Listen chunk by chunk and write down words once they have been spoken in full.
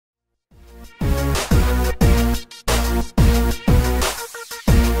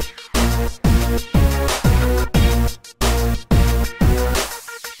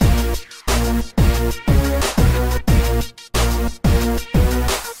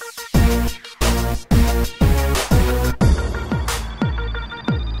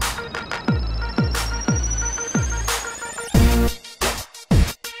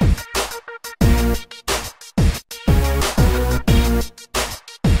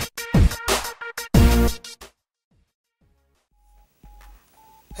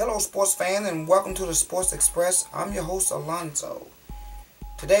Hello sports fans, and welcome to the Sports Express. I'm your host Alonzo.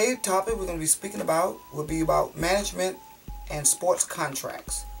 Today's topic we're going to be speaking about will be about management and sports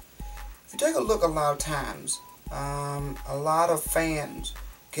contracts. If you take a look, a lot of times a lot of fans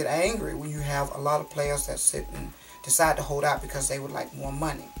get angry when you have a lot of players that sit and decide to hold out because they would like more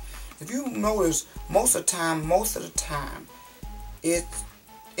money. If you notice, most of the time it's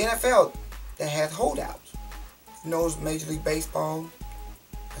NFL that has holdouts. You notice Major League Baseball,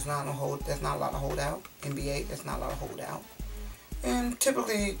 there's not a lot of holdout. NBA, there's not a lot of holdout. And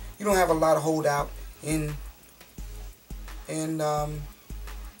typically, you don't have a lot of holdout in the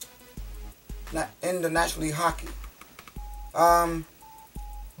National League Hockey.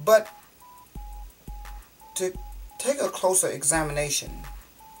 But to take a closer examination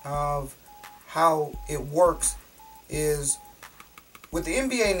of how it works is with the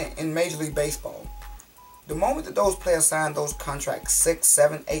NBA and Major League Baseball. The moment that those players sign those contracts, 6,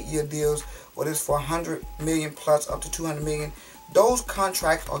 7, 8-year deals, whether it's for $100 million plus up to $200 million, those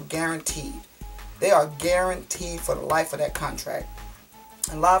contracts are guaranteed. They are guaranteed for the life of that contract.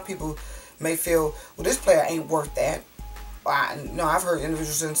 And a lot of people may feel, well, this player ain't worth that. I've heard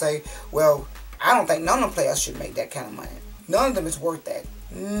individuals say, well, I don't think none of the players should make that kind of money. None of them is worth that.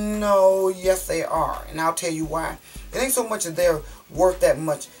 No, yes they are. And I'll tell you why. It ain't so much that they're worth that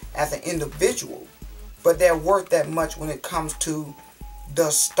much as an individual, but they're worth that much when it comes to the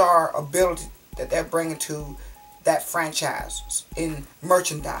star ability that they're bringing to that franchise in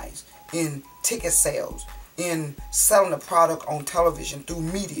merchandise, in ticket sales, in selling the product on television through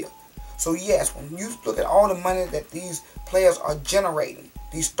media. So yes, when you look at all the money that these players are generating,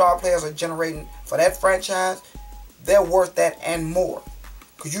 these star players are generating for that franchise, they're worth that and more.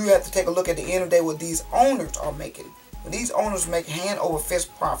 Because you have to take a look at the end of the day what these owners are making. When these owners make hand over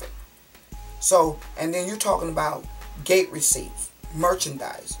fist profit. So, and then you're talking about gate receipts,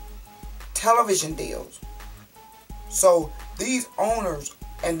 merchandise, television deals. So these owners,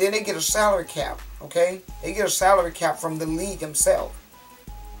 and then they get a salary cap, okay? They get a salary cap from the league themselves.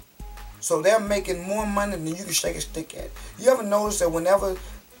 So they're making more money than you can shake a stick at. You ever notice that whenever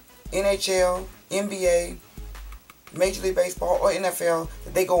NHL, NBA, Major League Baseball, or NFL,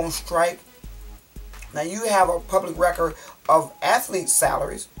 that they go on strike, now you have a public record of athletes'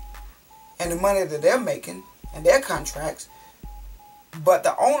 salaries and the money that they're making and their contracts, but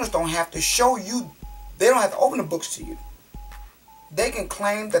the owners don't have to show you, they don't have to open the books to you. They can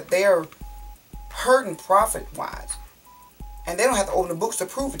claim that they're hurting profit-wise, and they don't have to open the books to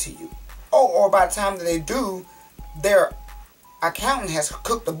prove it to you. Or by the time that they do, their accountant has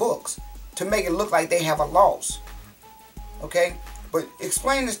cooked the books to make it look like they have a loss. Okay? But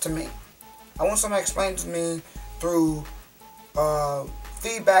explain this to me. I want somebody to explain to me through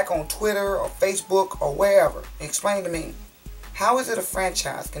feedback on Twitter or Facebook or wherever. Explain to me, how is it a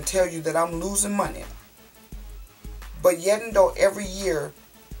franchise can tell you that I'm losing money, but yet and though every year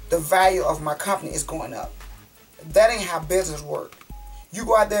the value of my company is going up? That ain't how business works. You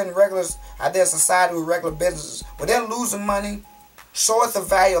go out there in society with regular businesses, when they're losing money, so is the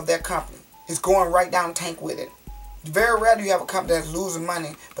value of their company. It's going right down the tank with it. Very rarely you have a company that's losing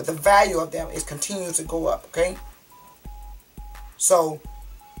money, but the value of them is continuing to go up, okay? So,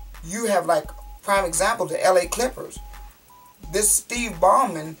 you have like prime example, the LA Clippers. This Steve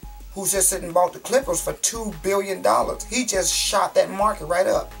Ballmer, who's just sitting and bought the Clippers for $2 billion. He just shot that market right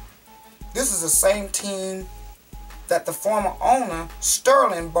up. This is the same team that the former owner,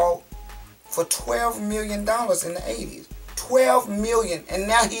 Sterling, bought for $12 million in the 80s. $12 million, and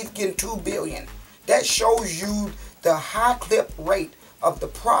now he's getting $2 billion. That shows you the high clip rate of the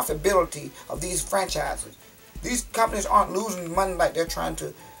profitability of these franchises. These companies aren't losing money like they're trying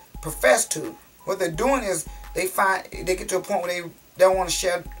to profess to. What they're doing is they get to a point where they don't want to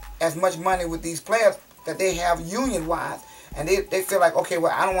share as much money with these players that they have union-wise, and they feel like, okay,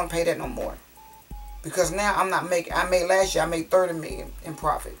 well, I don't want to pay that no more. Because now I'm not making, last year I made 30 million in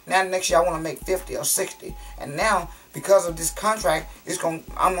profit. Now next year I want to make 50 or 60. And now because of this contract,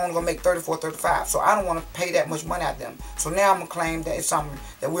 I'm only gonna make 34, 35. So I don't want to pay that much money out them. So now I'm gonna claim that it's something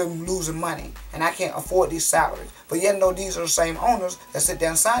that we're losing money and I can't afford these salaries. But yet no, these are the same owners that sit there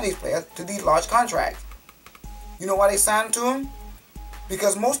and sign these players to these large contracts. You know why they sign to them?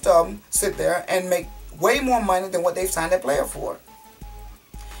 Because most of them sit there and make way more money than what they've signed that player for.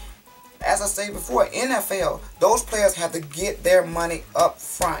 As I said before, NFL, those players have to get their money up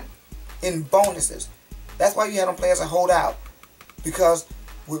front in bonuses. That's why you have them players that hold out. Because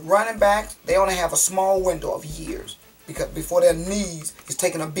with running backs, they only have a small window of years because before their knees is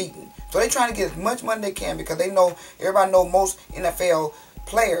taking a beating. So they're trying to get as much money they can because they know, everybody know most NFL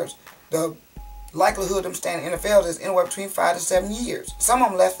players, the likelihood of them staying in the NFL is anywhere between 5 to 7 years. Some of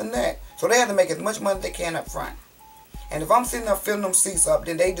them less than that. So they have to make as much money as they can up front. And if I'm sitting there filling them seats up,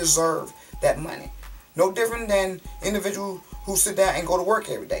 then they deserve that money. No different than individuals who sit down and go to work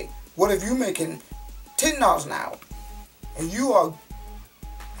every day. What if you're making $10 an hour and you are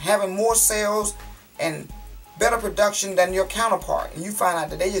having more sales and better production than your counterpart, and you find out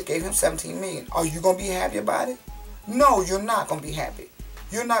that they just gave him $17 million? Are you going to be happy about it? No, you're not going to be happy.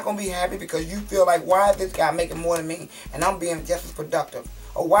 You're not going to be happy because you feel like, why is this guy making more than me and I'm being just as productive?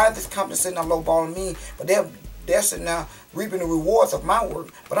 Or why is this company sitting there lowballing me, but they're sitting there reaping the rewards of my work,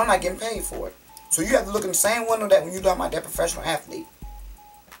 but I'm not getting paid for it. So you have to look in the same window that when you're talking about that professional athlete,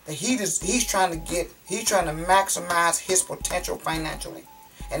 that he's trying to maximize his potential financially.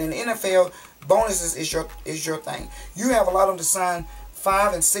 And in the NFL, bonuses is your thing. You have a lot of them to sign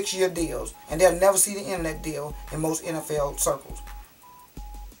 5 and 6 year deals, and they'll never see the end of that deal in most NFL circles.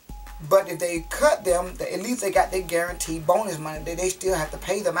 But if they cut them, at least they got their guaranteed bonus money that they still have to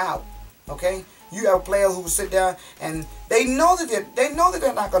pay them out. Okay? You have a player who will sit down and they know that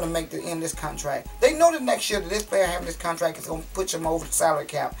they're not going to make the end of this contract. They know that next year that this player having this contract is going to put them over the salary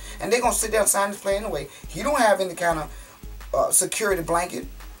cap, and they're going to sit there and sign this player anyway. He don't have any kind of security blanket.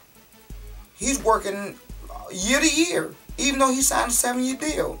 He's working year to year, even though he signed a 7-year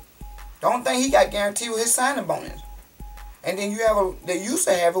deal. The only thing he got guaranteed was his signing bonus. And then they used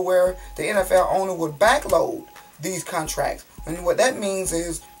to have it where the NFL owner would backload these contracts. And what that means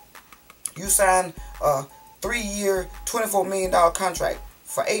is you sign a 3-year, $24 million contract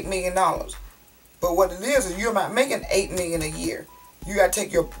for $8 million. But what it is you're not making $8 million a year. You got to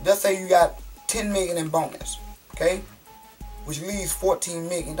take let's say you got $10 million in bonus, okay? Which leaves $14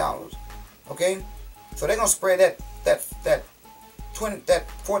 million, okay? So they're going to spread that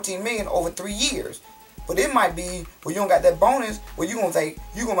 $14 million over 3 years. But it might be where you don't got that bonus, where you're going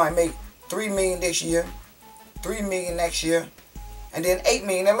to make $3 million this year, $3 million next year, and then $8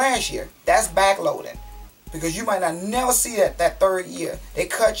 million the last year. That's backloading. Because you might not never see that third year. They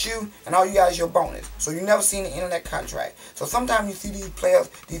cut you, and all you got is your bonus. So you never seen the end of that contract. So sometimes you see these players,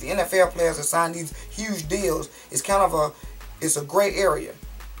 these NFL players that sign these huge deals, it's kind of it's a gray area.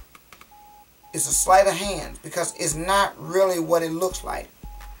 It's a sleight of hand because it's not really what it looks like.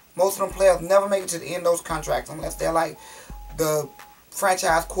 Most of them players never make it to the end of those contracts unless they're like the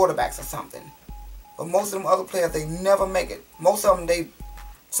franchise quarterbacks or something. But most of them other players, they never make it. Most of them, they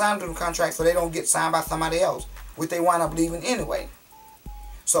sign them contracts so they don't get signed by somebody else, which they wind up leaving anyway.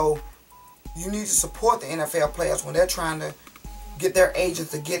 So you need to support the NFL players when they're trying to get their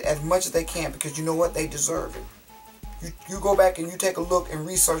agents to get as much as they can, because you know what? They deserve it. You go back and you take a look and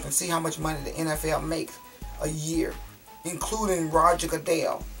research and see how much money the NFL makes a year, including Roger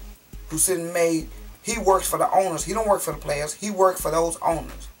Goodell, who he works for the owners. He don't work for the players. He works for those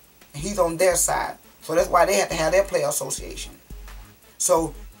owners. And he's on their side. So that's why they have to have their player association.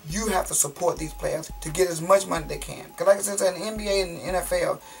 So you have to support these players to get as much money as they can. Because like I said, in the NBA and the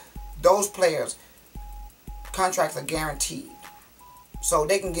NFL, those players' contracts are guaranteed. So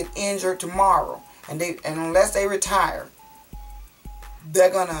they can get injured tomorrow. And unless they retire, they're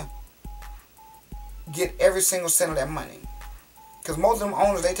going to get every single cent of their money. Because most of them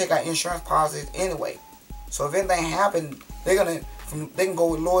owners, they take out insurance policies anyway. So if anything happens, they can go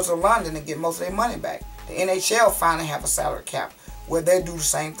with Lloyd's of London and get most of their money back. The NHL finally have a salary cap where they do the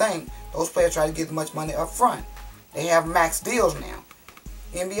same thing. Those players try to get as much money up front. They have max deals now.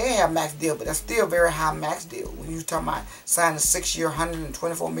 NBA have max deal, but that's still a very high max deal. When you're talking about signing a 6-year,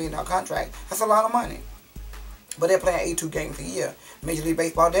 $124 million contract, that's a lot of money. But they're playing 82 games a year. Major League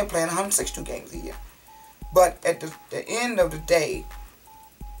Baseball, they're playing 162 games a year. But at the end of the day,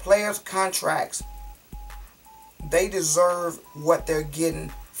 players' contracts, they deserve what they're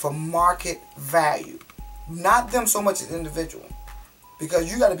getting for market value. Not them so much as individual. Because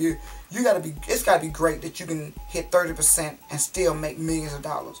it's gotta be great that you can hit 30% and still make millions of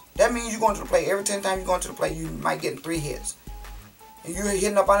dollars. That means you're going to the play every 10 times you're going to the play, you might get 3 hits. And you're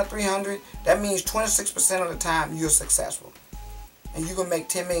hitting up under 300. That means 26% of the time you're successful, and you can make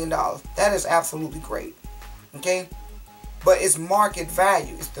 $10 million. That is absolutely great. Okay, but it's market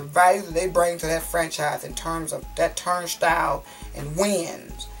value. It's the value that they bring to that franchise in terms of that turnstile and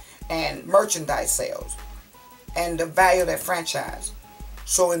wins and merchandise sales and the value of that franchise.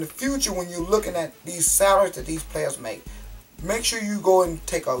 So in the future, when you're looking at these salaries that these players make sure you go and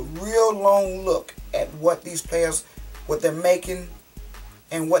take a real long look at what these players, what they're making,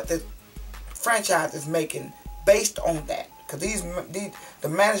 and what the franchise is making based on that. Because the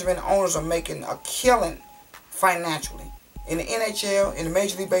management owners are making a killing financially. In the NHL, in the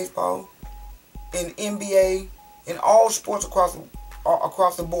Major League Baseball, in NBA, in all sports across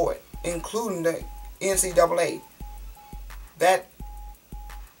the board, including the NCAA. That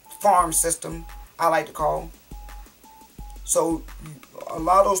farm system, I like to call. So a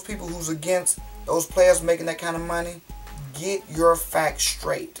lot of those people who's against those players making that kind of money, get your facts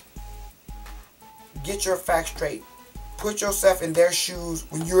straight. Get your facts straight. Put yourself in their shoes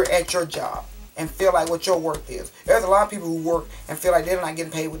when you're at your job and feel like what your worth is. There's a lot of people who work and feel like they're not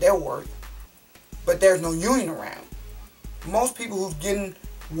getting paid what they're worth, but there's no union around. Most people who's getting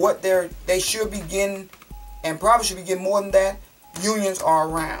what they should be getting, and probably should be getting more than that, unions are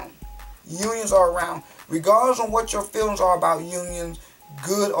around. Unions are around. Regardless of what your feelings are about unions,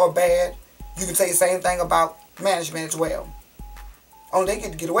 good or bad, you can say the same thing about management as well. Only they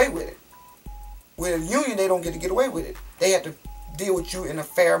get to get away with it. With a union, they don't get to get away with it. They have to deal with you in a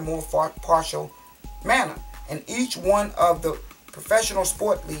fair, more partial manner. And each one of the professional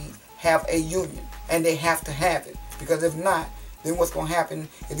sport leagues have a union, and they have to have it. Because if not, then what's going to happen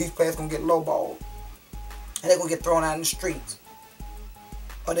is these players going to get lowballed, and they're going to get thrown out in the streets.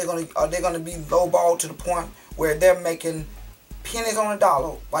 Or they're going to be lowballed to the point where they're making pennies on a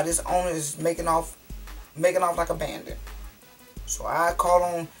dollar while this owner is making off like a bandit. So I call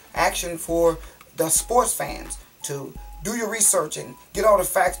on action for the sports fans to do your research and get all the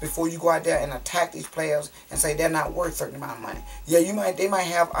facts before you go out there and attack these players and say they're not worth a certain amount of money. Yeah, they might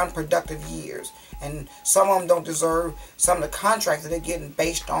have unproductive years, and some of them don't deserve some of the contracts that they're getting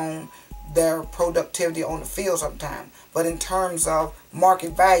based on their productivity on the field sometimes. But in terms of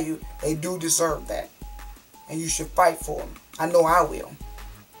market value, they do deserve that, and you should fight for them. I know I will.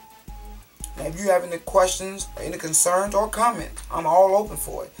 Now, if you have any questions, or any concerns, or comments, I'm all open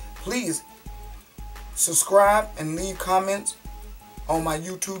for it. Please subscribe and leave comments on my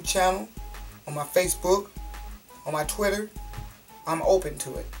YouTube channel, on my Facebook, on my Twitter. I'm open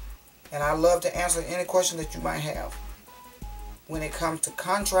to it, and I love to answer any question that you might have when it comes to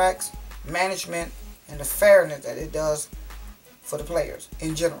contracts, management, and the fairness that it does for the players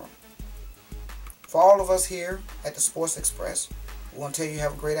in general. For all of us here at the Sports Express, we want to tell you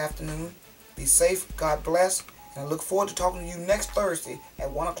have a great afternoon. Be safe, God bless, and I look forward to talking to you next Thursday at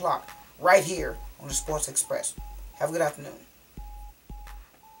 1 o'clock right here on the Sports Express. Have a good afternoon.